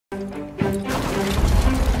Hello.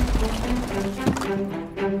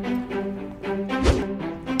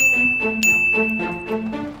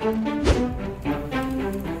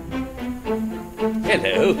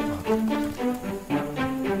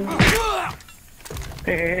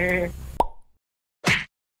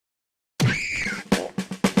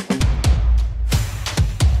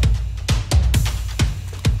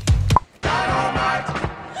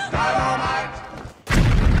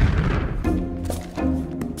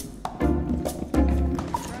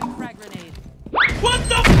 What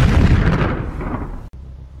the?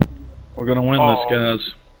 We're gonna win this,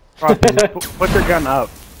 guys. Put your gun up.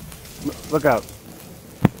 Look up.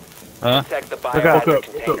 Huh? Look up.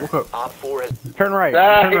 Look up. Turn right.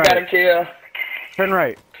 Turn you right. got him, kill. Turn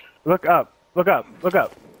right. Look up. Look up. Look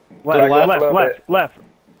up. Left.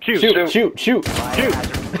 Shoot. Shoot. Shoot.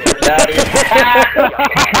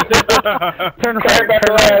 Turn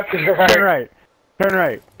right.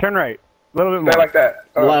 Turn right. A little bit more. Stay like that.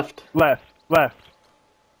 Left. Left.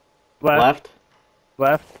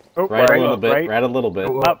 Oh, Right a little bit. Right a little bit.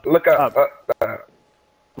 Up. Look up.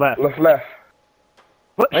 Left. Left.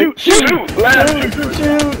 Shoot. Shoot. Left.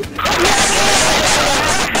 Shoot.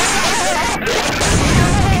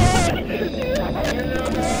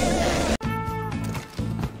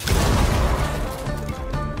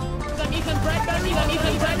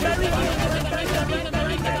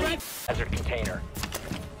 Hazard container.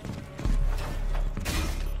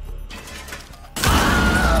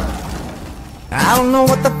 I don't know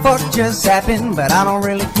what the fuck just happened, but I don't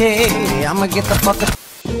really care. I'ma get the fuck up.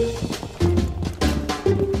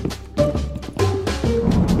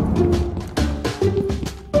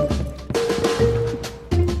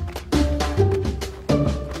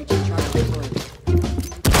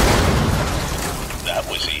 That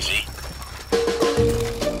was easy.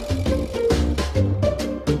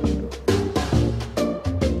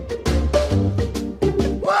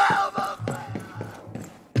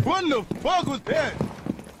 What the fuck was that?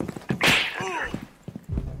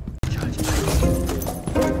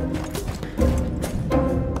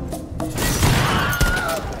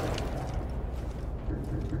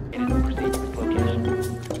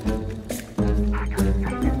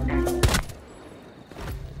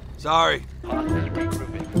 Sorry. Hostage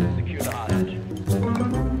regrouping. Secure the hostage.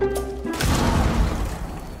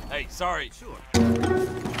 Hey, sorry. Sure.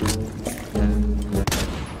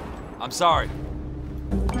 I'm sorry.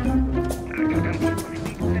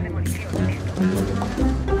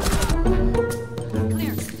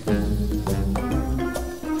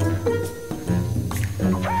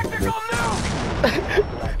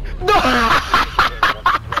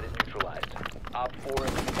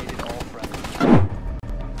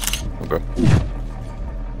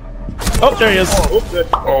 Oh, there he is.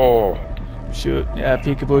 Oh. Shoot. Yeah,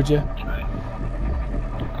 peekabooja.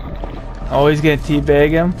 Always gonna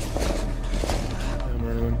teabag him.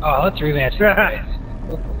 Oh, let's rematch.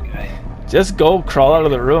 Just go crawl out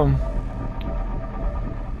of the room.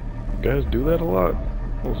 Guys do that a lot.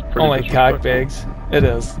 Only cockbags. It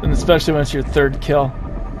is. And especially when it's your third kill.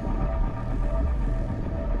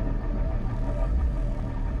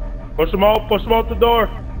 Push them out the door.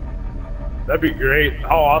 That'd be great.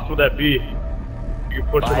 How awesome would that be? You can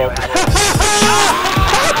push them out the door.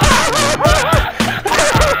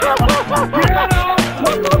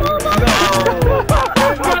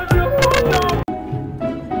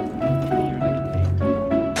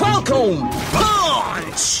 Falcon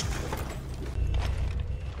punch!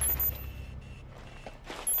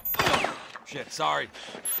 Shit, sorry.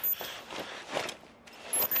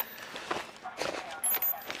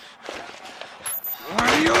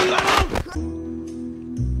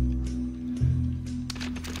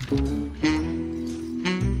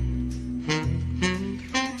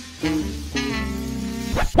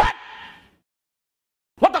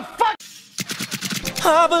 What the fuck?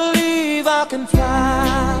 I believe I can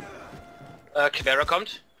fly. Kavera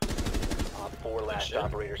kommt. 4 last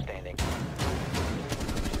operator standing.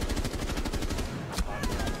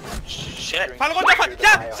 Shit. Fall runter, fall!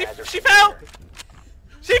 Ja! She fell!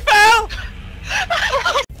 She fell!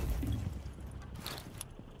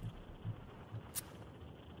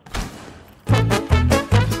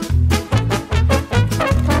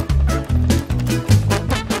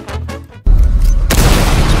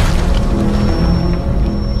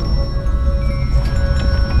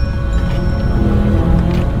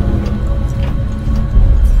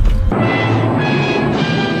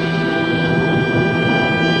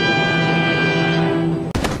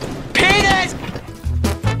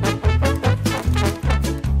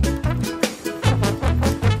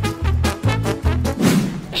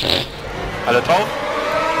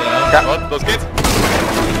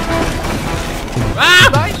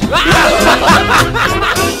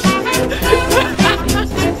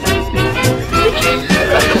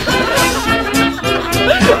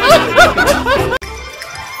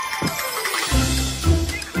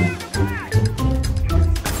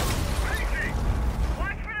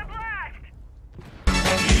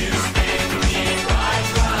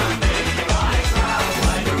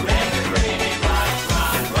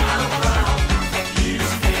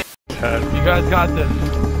 You guys got this.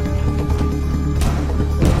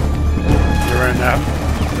 You right now.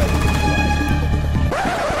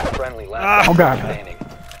 Friendly last Oh God. standing.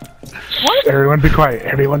 Everyone be quiet.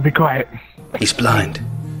 Everyone be quiet. He's blind.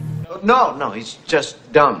 No, he's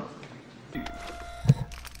just dumb.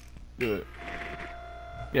 Good.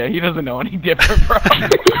 Yeah, he doesn't know any different, bro.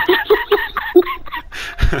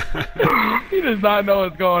 He does not know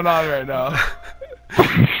what's going on right now. You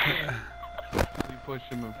push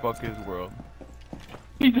him and fuck his world.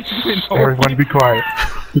 He just didn't know. Everyone be quiet.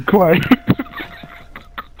 Be quiet.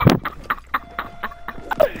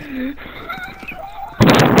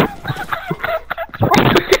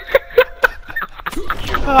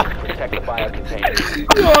 Protect the bio container.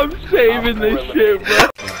 Yo, I'm saving this shit, bro.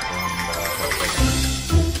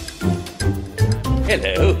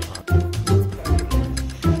 Hello.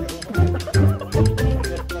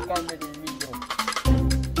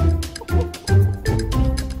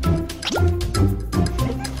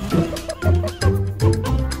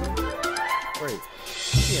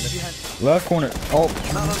 Left corner. Oh.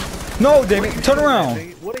 No, damn it. Turn around.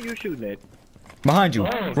 What are you shooting at? Behind you.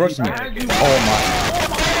 Rushing you. Oh my.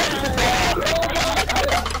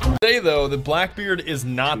 Say though, that Blackbeard is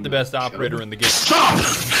not the best operator in the game. Stop!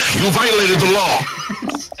 You violated the law.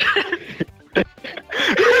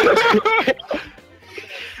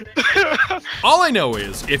 All I know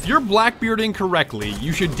is, if you're Blackbearding correctly,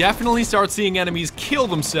 you should definitely start seeing enemies kill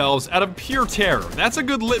themselves out of pure terror. That's a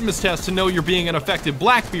good litmus test to know you're being an effective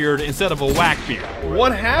Blackbeard instead of a Whackbeard.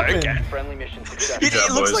 What happened? Friendly mission success.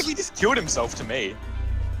 It looks like he just killed himself to me.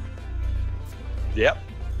 Yep.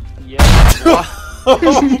 Oh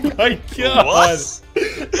my god! What?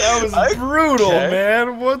 That was brutal,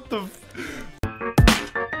 man. What the?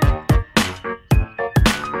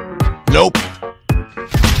 Nope.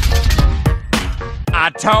 I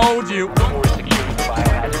told you. Or securing the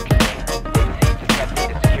biohazard container. Attempting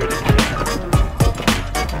to secure the container.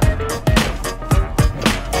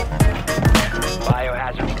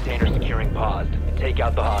 Biohazard container securing paused. Take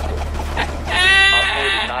out the hostage.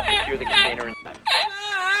 Operator did not secure the container in time.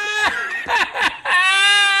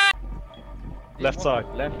 Left side.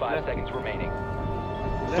 Left 5 seconds remaining.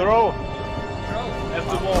 Throw. Left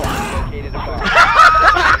the wall. Located a bomb.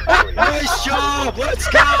 Nice job. Let's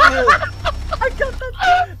go. I got that.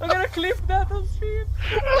 I'm gonna clip that on stream.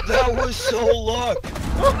 That was so luck.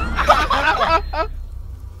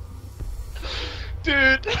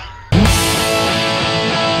 Dude.